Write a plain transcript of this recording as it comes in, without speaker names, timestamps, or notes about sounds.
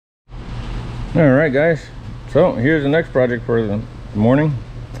All right, guys, so here's the next project for the morning.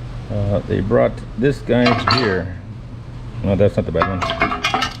 They brought this guy here. No, that's not the bad one.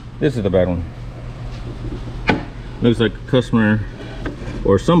 This is the bad one. Looks like a customer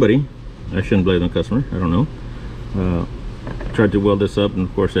or somebody, I shouldn't blame the customer, I don't know, tried to weld this up, and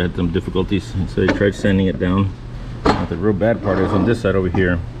of course they had some difficulties, so they tried sanding it down. But the real bad part is on this side over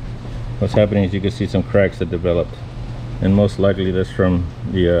here. What's happening is you can see some cracks that developed, and most likely that's from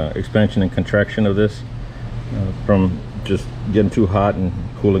the expansion and contraction of this, from just getting too hot and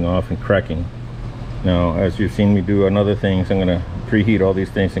cooling off and cracking. Now, as you've seen me do on other things, I'm going to preheat all these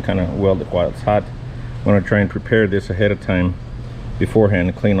things and kind of weld it while it's hot. I'm going to try and prepare this ahead of time beforehand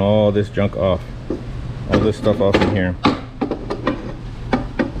and clean all this junk off, all this stuff off in here.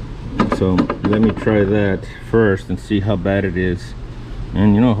 So let me try that first and see how bad it is,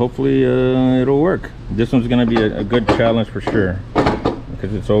 and you know, hopefully it'll work. This one's going to be a good challenge for sure,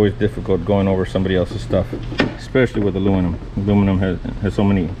 because it's always difficult going over somebody else's stuff, especially with aluminum. Aluminum has so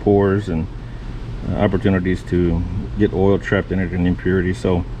many pores and opportunities to get oil trapped in it and impurities.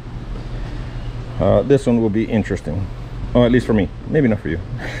 So this one will be interesting, or at least for me, maybe not for you.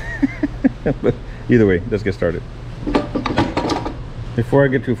 But either way, let's get started. Before I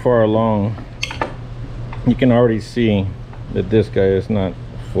get too far along, you can already see that this guy is not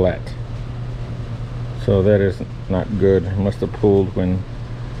flat, so that is not good. It must have pulled when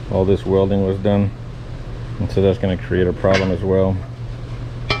all this welding was done, and so that's going to create a problem as well.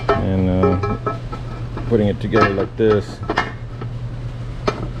 And putting it together like this,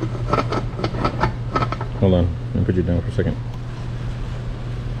 hold on, let me put you down for a second.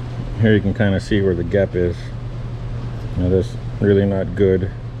 Here you can kind of see where the gap is. Now that's really not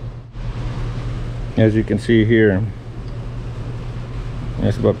good. As you can see here,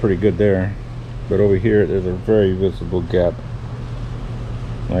 that's about pretty good there, but over here there's a very visible gap,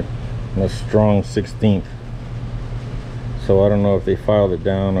 like a strong 1/16. So I don't know if they filed it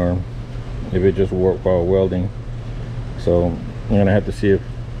down or if it just worked while welding. So I'm gonna have to see if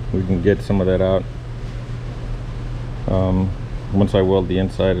we can get some of that out once I weld the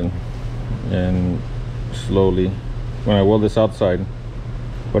inside, and slowly, when I weld this outside,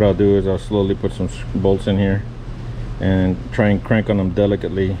 what I'll do is I'll slowly put some bolts in here and try and crank on them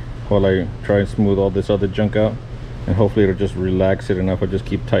delicately while I try and smooth all this other junk out, and hopefully it'll just relax it enough. I'll just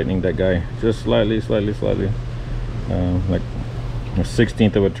keep tightening that guy just slightly, like a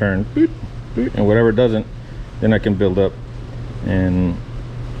 1/16 of a turn, and whatever it doesn't, then I can build up and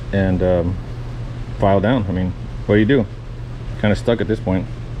file down. I mean, what do you do? Kind of stuck at this point.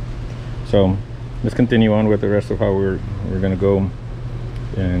 So let's continue on with the rest of how we're gonna go,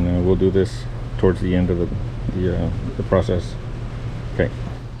 and we'll do this towards the end of the process. Okay.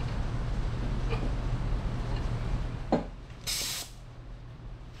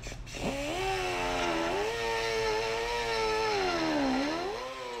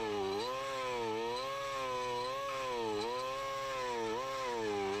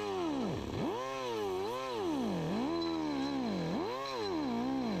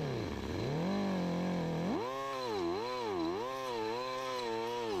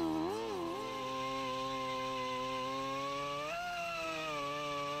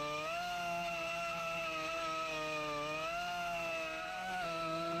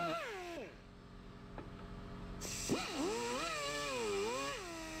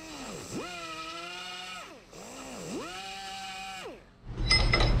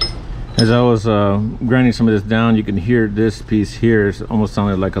 As I was grinding some of this down, you can hear this piece here. It's almost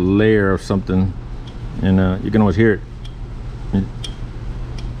sounded like a layer of something, and you can always hear it.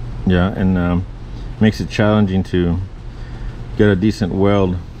 Yeah, and makes it challenging to get a decent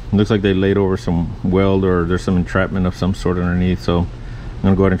weld. It looks like they laid over some weld, or there's some entrapment of some sort underneath. So I'm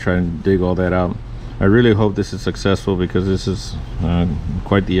gonna go ahead and try and dig all that out. I really hope this is successful, because this is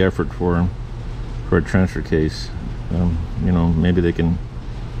quite the effort for a transfer case. You know, maybe they can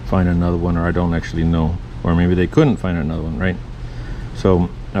find another one, or I don't actually know, or maybe they couldn't find another one, right? So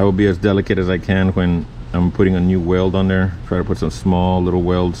I will be as delicate as I can when I'm putting a new weld on there. Try to put some small little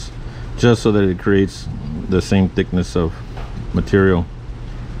welds, just so that it creates the same thickness of material.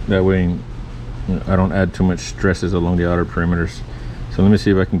 That way, you know, I don't add too much stresses along the outer perimeters. So let me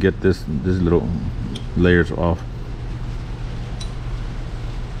see if I can get these little layers off.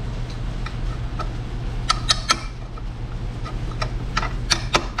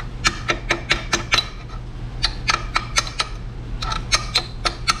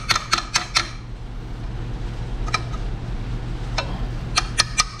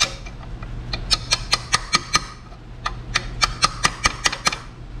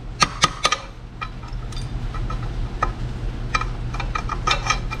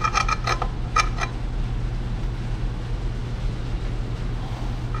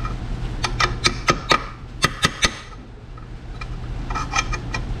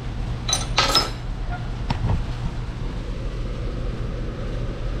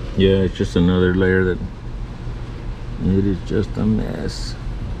 Yeah, it's just another layer that it is just a mess.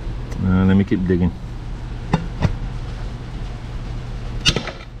 Let me keep digging.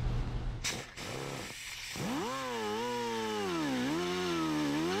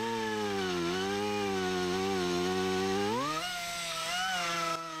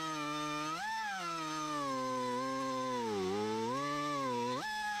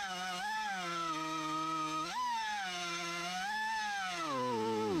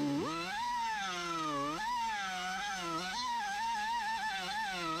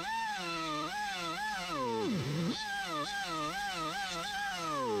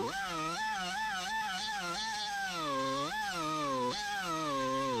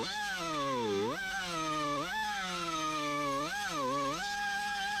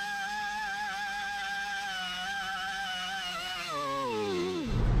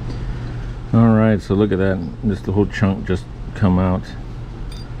 All right, so look at that. This the whole chunk just come out.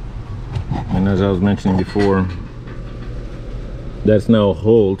 And as I was mentioning before, that's now a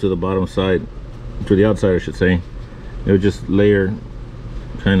hole to the bottom side, to the outside I should say. It was just layer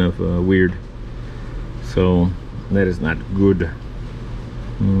kind of weird. So that is not good.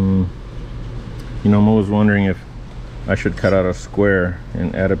 You know, I'm always wondering if I should cut out a square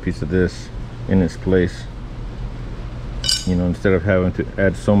and add a piece of this in its place. You know, instead of having to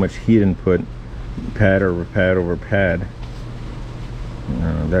add so much heat input, pad over pad over pad.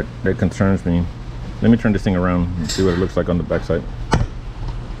 That concerns me. Let me turn this thing around and see what it looks like on the back side.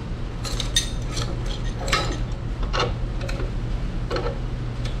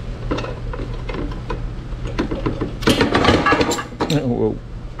 Whoa.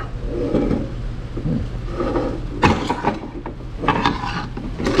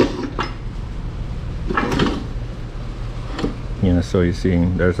 Yeah, so you see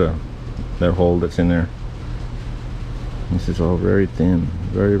there's that hole that's in there. This is all very thin,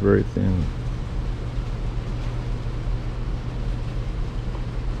 very, very thin.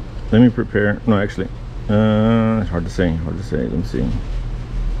 Let me prepare. No, actually, it's hard to say. Let me see.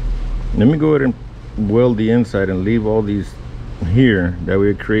 Let me go ahead and weld the inside and leave all these here. That way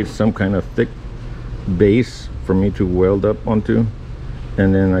it creates some kind of thick base for me to weld up onto.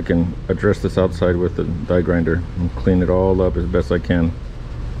 And then I can address this outside with the die grinder and clean it all up as best I can.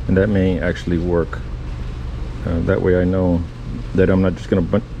 And that may actually work. That way I know that I'm not just going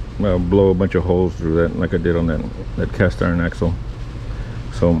to blow a bunch of holes through that like I did on that cast iron axle.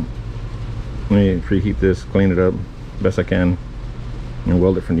 So let me preheat this, clean it up best I can, and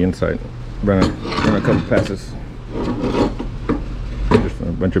weld it from the inside. Run a couple passes. Just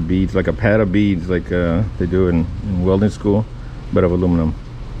a bunch of beads, like a pad of beads like they do in welding school, but of aluminum.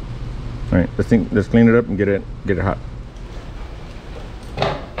 All right, let's clean it up and get it hot.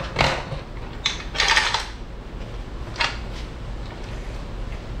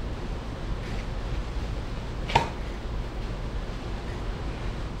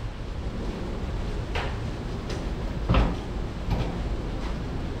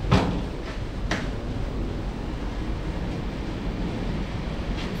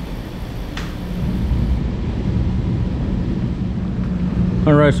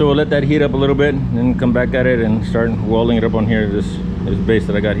 All right, so we'll let that heat up a little bit and then come back at it and start welding it up on here, this base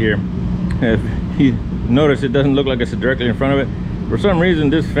that I got here. If you notice, it doesn't look like it's directly in front of it. For some reason,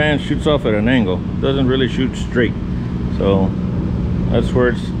 this fan shoots off at an angle. It doesn't really shoot straight. So that's where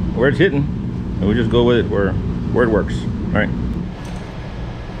it's hitting. And we just go with it where it works. All right.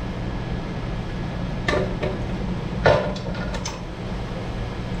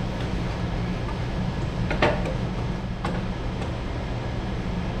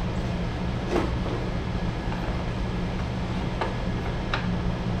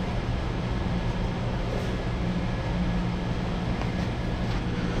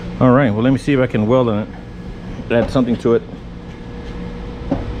 All right, well, let me see if I can weld on it, add something to it.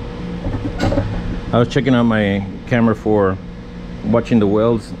 I was checking out my camera for watching the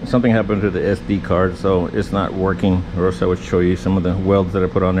welds. Something happened to the SD card, so it's not working, or else I would show you some of the welds that I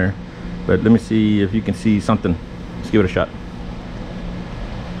put on there. But let me see if you can see something. Let's give it a shot.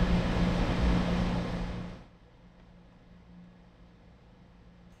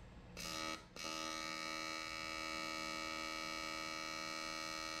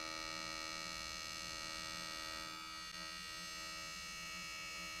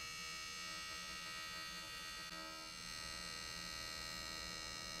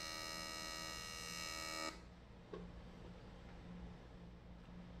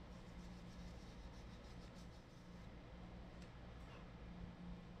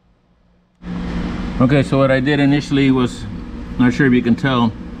 Okay, so what I did initially was, not sure if you can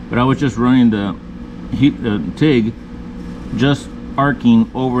tell, but I was just running the TIG just arcing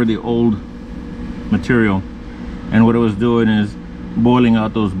over the old material, and what it was doing is boiling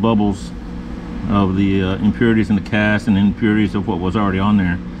out those bubbles of the impurities in the cast and impurities of what was already on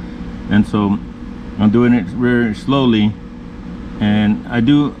there. And so I'm doing it very slowly, and I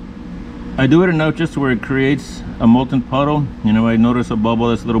do it enough just where it creates a molten puddle. You know, I notice a bubble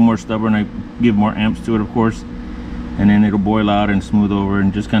that's a little more stubborn, I give more amps to it, of course, and then it'll boil out and smooth over,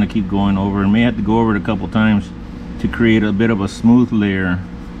 and just kind of keep going over, and may have to go over it a couple times to create a bit of a smooth layer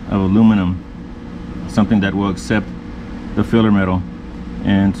of aluminum, something that will accept the filler metal.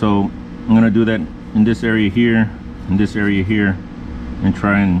 And so I'm going to do that in this area here, in this area here, and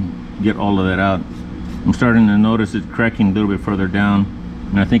try and get all of that out. I'm starting to notice it cracking a little bit further down,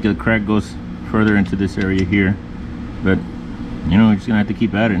 and I think the crack goes further into this area here, but you know, we're just gonna have to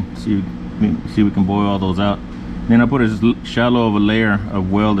keep at it, see if we can boil all those out. Then I put as shallow of a layer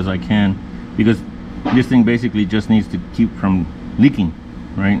of weld as I can, because this thing basically just needs to keep from leaking,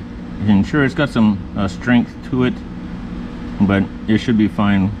 right? And sure, it's got some strength to it, but it should be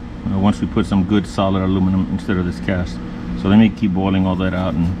fine once we put some good solid aluminum instead of this cast. So let me keep boiling all that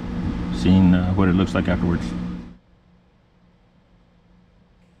out and seeing what it looks like afterwards.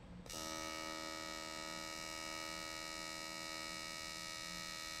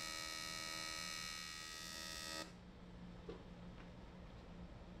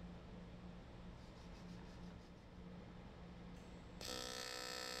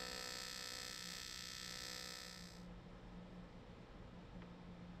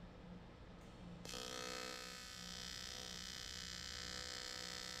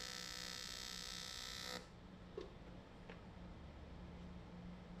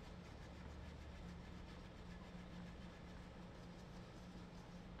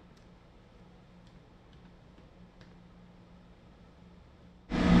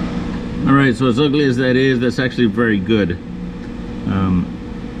 All right, so as ugly as that is, that's actually very good.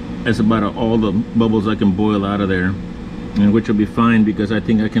 That's about all the bubbles I can boil out of there, and which will be fine because I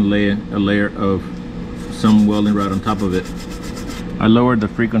think I can lay a layer of some welding rod on top of it. I lowered the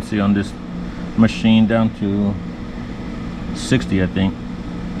frequency on this machine down to 60, I think.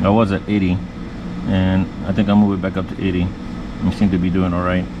 I was at 80, and I think I'll move it back up to 80. I seem to be doing all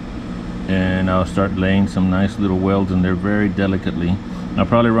right. And I'll start laying some nice little welds in there very delicately. I'll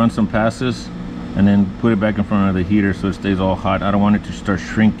probably run some passes and then put it back in front of the heater so it stays all hot. I don't want it to start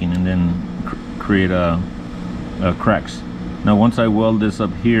shrinking and then create cracks. Now once I weld this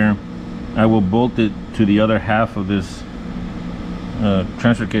up here, I will bolt it to the other half of this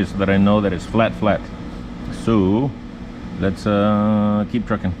transfer case so that I know that it's flat. So let's keep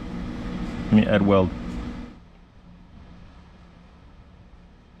trucking. Let me add weld.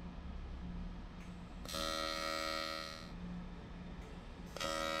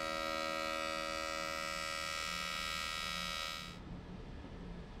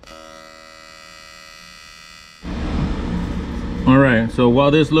 All right, so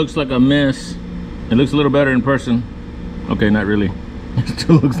while this looks like a mess, it looks a little better in person. Okay, not really. It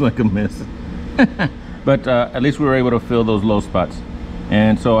still looks like a mess. But at least we were able to fill those low spots.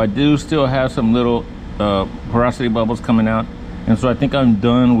 And so I do still have some little porosity bubbles coming out. And so I think I'm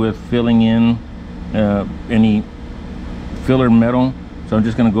done with filling in any filler metal. So I'm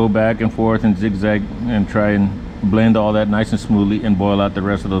just gonna go back and forth and zigzag and try and blend all that nice and smoothly and boil out the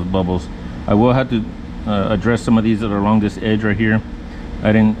rest of those bubbles. I will have to address some of these that are along this edge right here.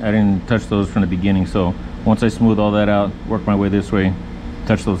 I didn't touch those from the beginning, so once I smooth all that out, work my way this way,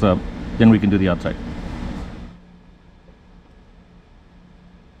 touch those up, then we can do the outside.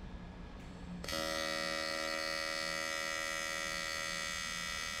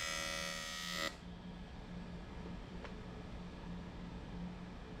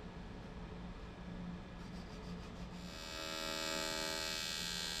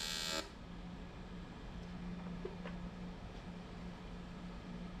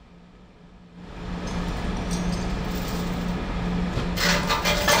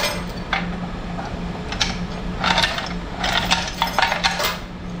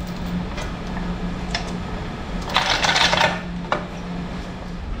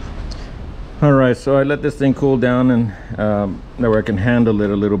 All right, so I let this thing cool down, and that way I can handle it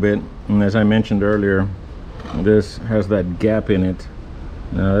a little bit. And as I mentioned earlier, this has that gap in it.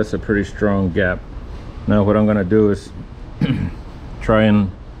 Now that's a pretty strong gap. Now what I'm gonna do is try and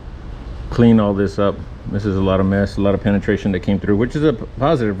clean all this up. This is a lot of mess, a lot of penetration that came through, which is a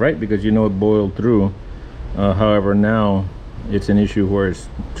positive, right? Because you know it boiled through. However, now it's an issue where it's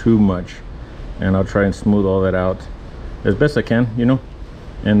too much, and I'll try and smooth all that out as best I can, you know.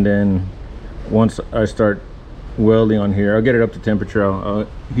 And then once I start welding on here, I'll get it up to temperature, I'll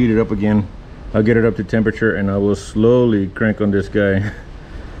heat it up again, I'll get it up to temperature, and I will slowly crank on this guy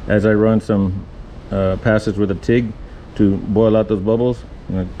as I run some passes with a TIG to boil out those bubbles.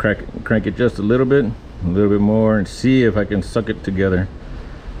 I'm gonna crank it just a little bit more, and see if I can suck it together.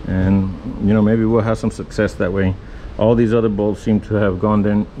 And you know, maybe we'll have some success that way. All these other bolts seem to have gone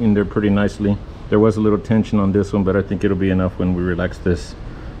in there pretty nicely. There was a little tension on this one, but I think it'll be enough when we relax this.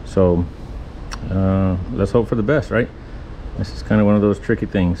 So let's hope for the best, right? This is kind of one of those tricky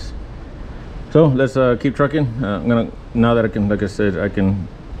things. So let's keep trucking. I'm gonna, now that I can, like I said, I can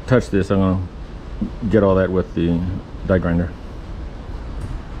touch this, I'm gonna get all that with the die grinder.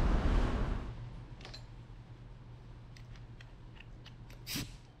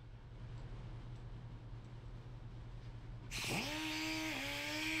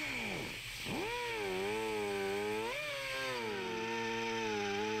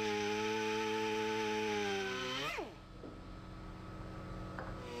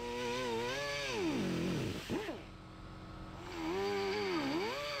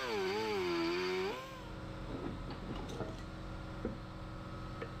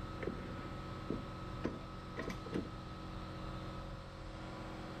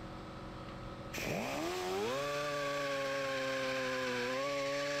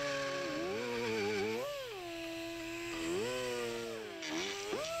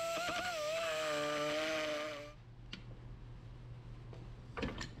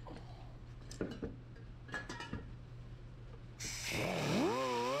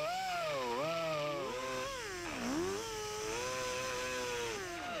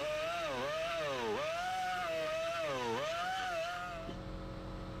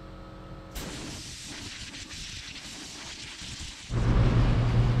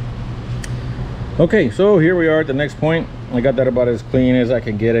 Okay, so here we are at the next point. I got that about as clean as I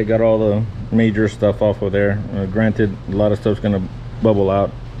can get it. Got all the major stuff off of there. Granted, a lot of stuff's gonna bubble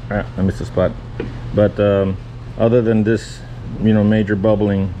out. I missed a spot. But other than this, you know, major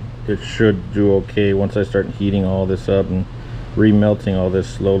bubbling, it should do okay once I start heating all this up and remelting all this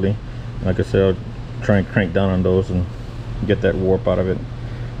slowly. Like I said, I'll try and crank down on those and get that warp out of it.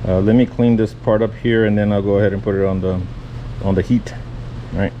 Let me clean this part up here, and then I'll go ahead and put it on the heat.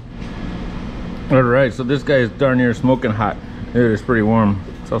 All right, so this guy is darn near smoking hot. It is pretty warm.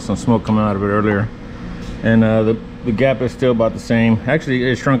 Saw some smoke coming out of it earlier, and the gap is still about the same. Actually,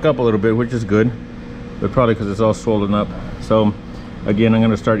 it shrunk up a little bit, which is good, but probably because it's all swollen up. So again, I'm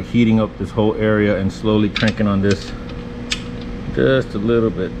going to start heating up this whole area and slowly cranking on this just a little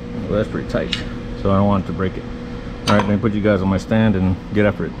bit. Well, that's pretty tight, so I don't want it to break it. All right, let me put you guys on my stand and get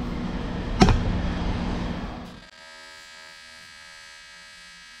after it.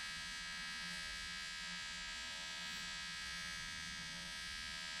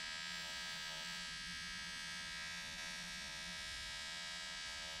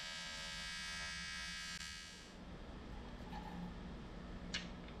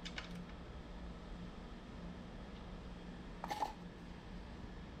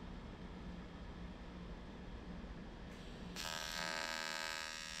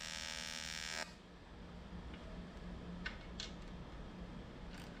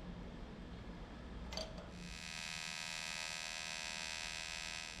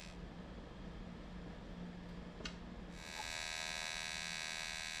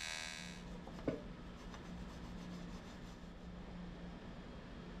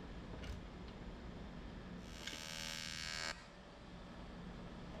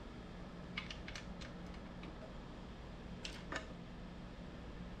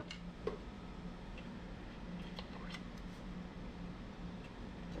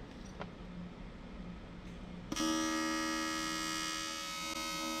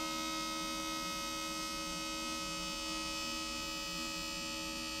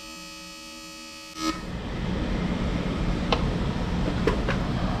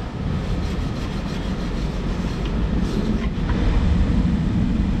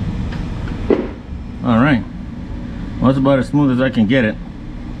 All right, well, it's about as smooth as I can get it.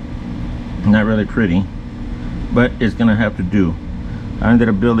 Not really pretty, but it's gonna have to do. I ended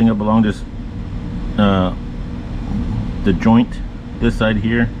up building up along this the joint this side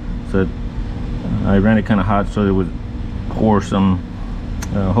here, so I ran it kind of hot so it would pour some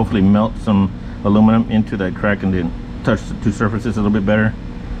hopefully melt some aluminum into that crack and then touch the two surfaces a little bit better.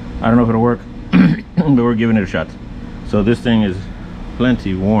 I don't know if it'll work, but we're giving it a shot. So this thing is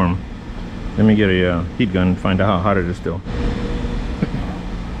plenty warm. Let me get a heat gun and find out how hot it is still.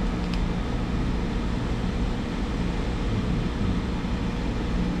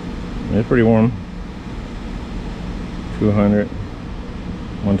 It's pretty warm. 200,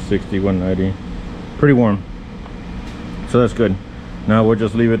 160, 190. Pretty warm. So that's good. Now we'll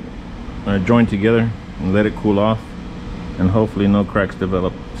just leave it joined together and let it cool off, and hopefully no cracks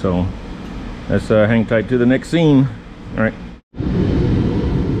develop. So let's hang tight to the next scene. All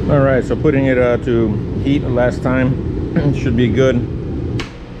right, so putting it to heat last time should be good.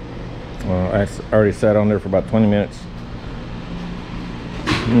 I already sat on there for about 20 minutes.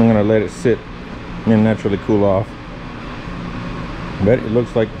 I'm gonna let it sit and naturally cool off. But it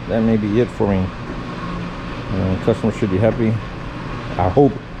looks like that may be it for me. Customer should be happy, I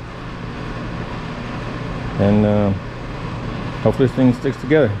hope. And hopefully this thing sticks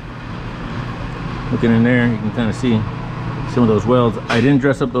together. Looking in there, you can kind of see some of those welds. I didn't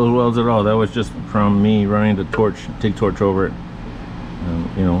dress up those welds at all. That was just from me running the TIG torch over it,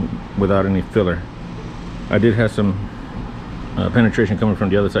 you know, without any filler. I did have some penetration coming from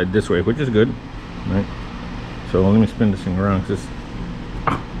the other side this way, which is good, right? So let me spin this thing around, because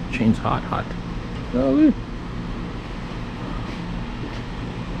this chain's hot. Golly.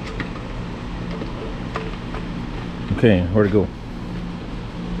 Okay, where'd it go?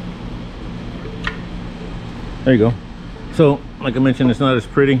 There you go. So like I mentioned, it's not as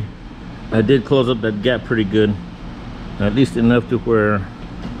pretty. I did close up that gap pretty good, at least enough to where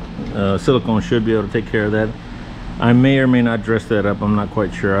silicone should be able to take care of that. I may or may not dress that up. I'm not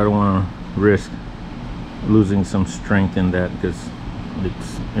quite sure. I don't want to risk losing some strength in that, because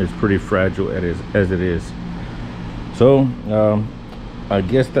it's pretty fragile as it is. So I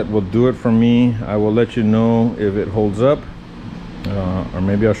guess that will do it for me. I will let you know if it holds up, or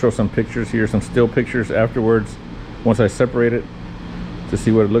maybe I'll show some pictures here, some still pictures afterwards once I separate it, to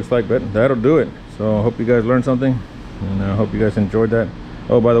see what it looks like. But that'll do it. So I hope you guys learned something, and I hope you guys enjoyed that.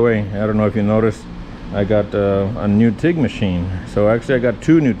 Oh, by the way, I don't know if you noticed, I got a new TIG machine. So actually I got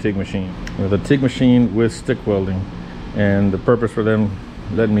two new TIG machines, with a TIG machine with stick welding, and the purpose for them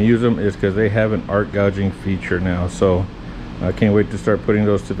letting me use them is because they have an arc gouging feature now. So I can't wait to start putting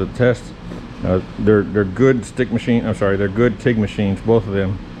those to the test. They're good stick machine, I'm sorry, they're good TIG machines, both of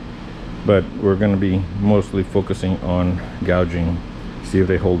them, but we're going to be mostly focusing on gouging, see if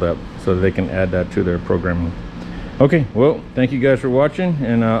they hold up, so that they can add that to their programming. Okay, well, thank you guys for watching,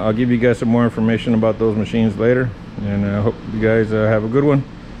 and I'll give you guys some more information about those machines later, and I hope you guys have a good one,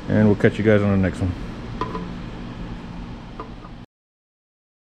 and we'll catch you guys on the next one.